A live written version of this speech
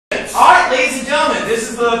Alright, ladies and gentlemen, this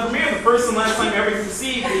is the premiere of the first and last time ever you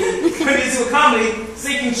received the Comedysportz comedy,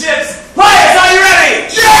 Sinking Ships. Players, are you ready?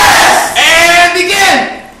 Yes! And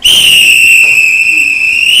begin!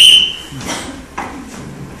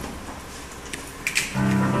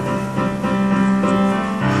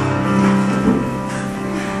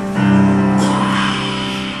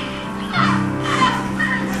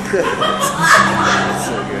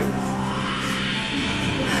 So good.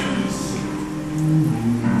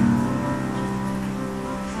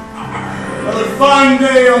 Another fine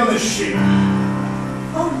day on the ship.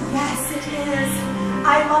 Oh, yes, it is.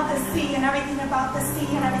 I love the sea and everything about the sea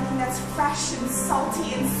and everything that's fresh and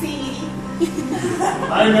salty and seedy.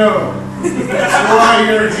 I know. That's why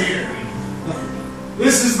you're here.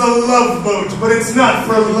 This is the love boat, but it's not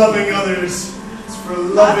for loving others. It's for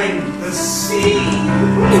loving the sea.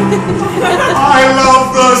 I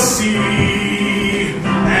love the sea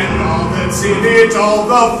and all that's in it, all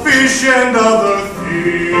the fish and other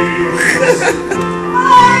things.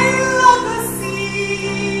 I love the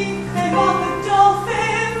sea and all the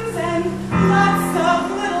dolphins and lots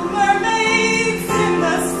of little mermaids in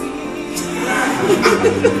the sea.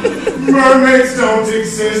 Mermaids don't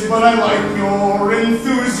exist, but I like your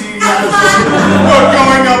enthusiasm. We're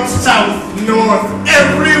going up south, north,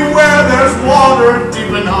 everywhere there's water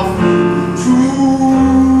deep enough to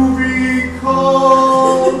be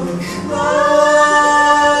called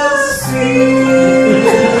the sea.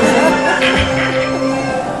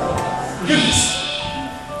 Goodness,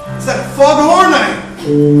 is that a foghorn? I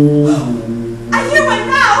hear one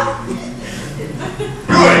now.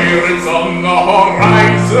 It's on the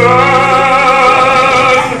horizon!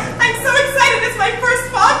 I'm so excited. It's my first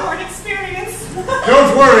foghorn experience.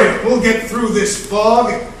 Don't worry, we'll get through this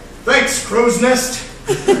fog. Thanks, Crow's Nest.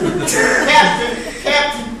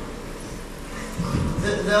 Captain,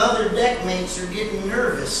 the other deckmates are getting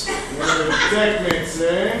nervous. The other deckmates,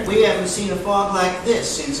 eh? We haven't seen a fog like this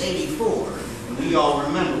since '84. And we all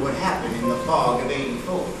remember what happened in the fog of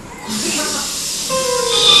 '84.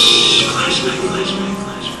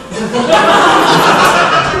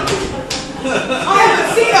 I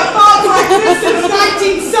haven't seen a fog like this since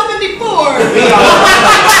 1974.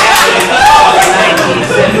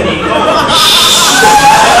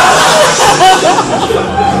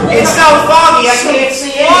 It's so foggy, I can't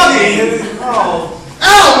see anything. Oh.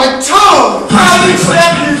 Ow, my toe! How you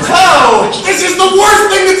stepped your toe? This is the worst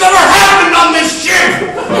thing that's ever happened on this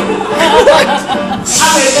ship!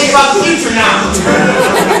 I'm going to think about the future now.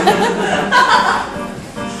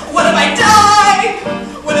 What if I die?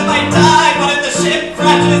 What if I die? What if the ship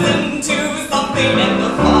crashes into something in the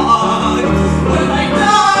fog? What if I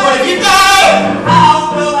die? What if you die?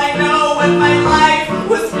 How will I know what my life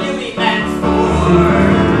was really meant for?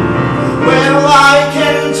 Well, I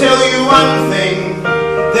can tell you one thing.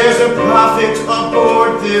 There's a prophet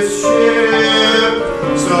aboard this ship.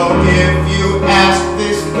 So if you ask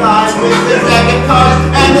this guy with the deck of cards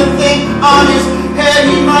and the thing on his head,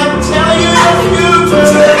 he might tell you the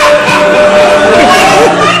future.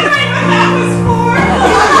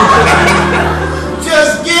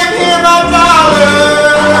 Just give him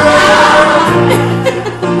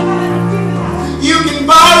 $1. You can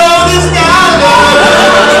borrow this dollar.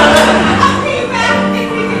 I'll pay you back if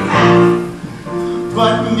we get back.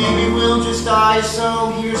 But maybe we'll just die,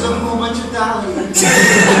 so here's a whole bunch of dollars.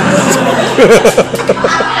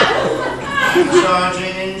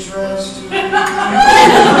 Charging interest. I'm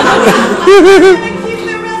gonna keep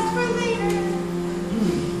the rest for later.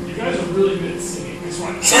 You guys are really good at singing. I just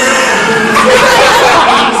want to just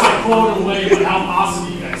blown away by how awesome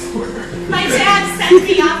you guys were. My dad sent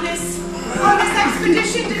me on this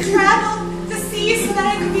expedition to travel the seas so that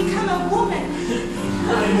I could become a woman. I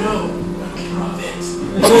know. Love it.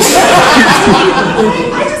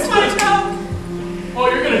 I just want to go. Oh,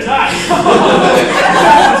 you're gonna die.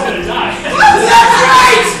 Everyone's gonna die. That's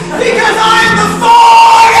right! Because I'm the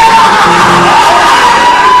fog!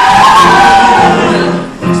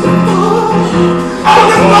 I'm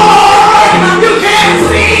the fog! You can't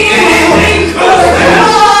see anything!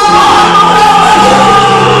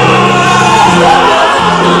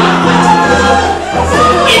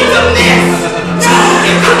 It's a mist!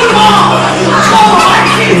 It's a fog! Oh, I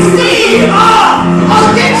can see!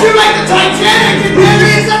 I'll get you like the Titanic and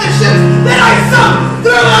various other ships that I sunk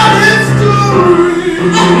throughout history!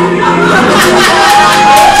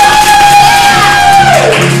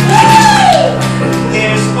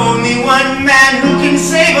 There's only one man who can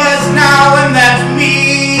save us now, and that's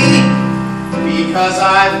me. Because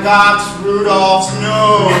I've got Rudolph's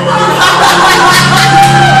nose.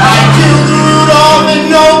 I killed Rudolph and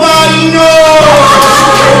nobody knows.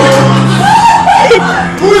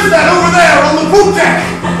 Who is that poop deck!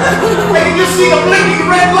 I can just see the blinking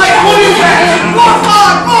red light pointing back! More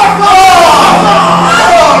fog! More fog!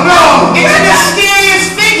 Oh no! It's a mysterious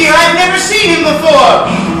figure. I've never seen him before.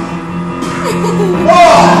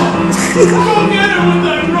 Oh! Go get her with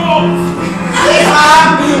that rope! Hey,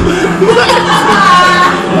 Mom.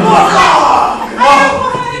 More fog! I don't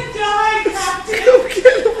want to die, Captain.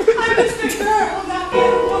 I'm just a girl, not a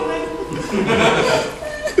woman.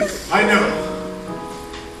 I know.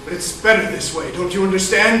 But it's better this way, don't you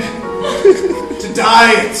understand? To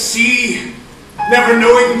die at sea, never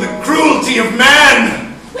knowing the cruelty of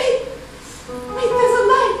man! Wait, there's a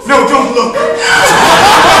light. No, don't look!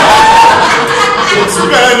 It's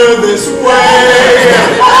better this way!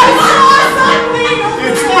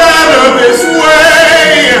 It's better this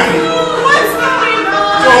way! What's going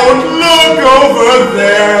on? Don't look over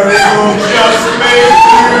there, it'll just make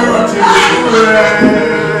you depressed.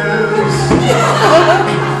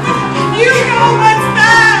 You know what's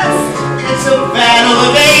best. It's a battle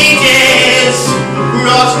of ages.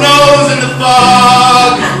 Rudolph's nose in the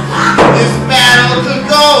fog. This battle could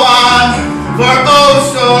go on for oh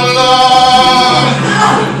so long.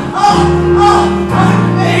 I'm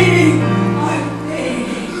fading.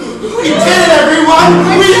 We did it, everyone!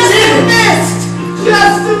 We did it!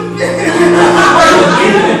 Just a minute!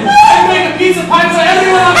 I make a pizza pie for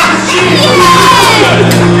everyone on the machine!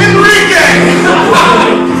 Enrique!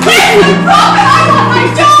 Robin, I want my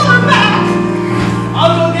dollar back.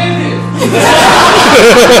 I'll go get it!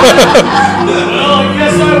 Well, I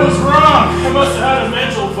guess I was wrong. I must have had a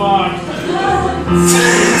mental fog. I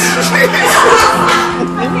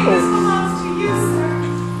think this belongs to you, sir.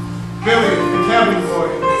 Billy, the cabin boy,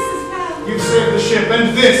 Mrs. Bell, you've saved the ship,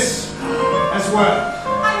 and this as well.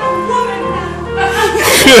 I'm a woman now.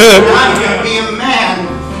 I'm gonna be a man.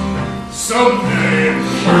 Someday.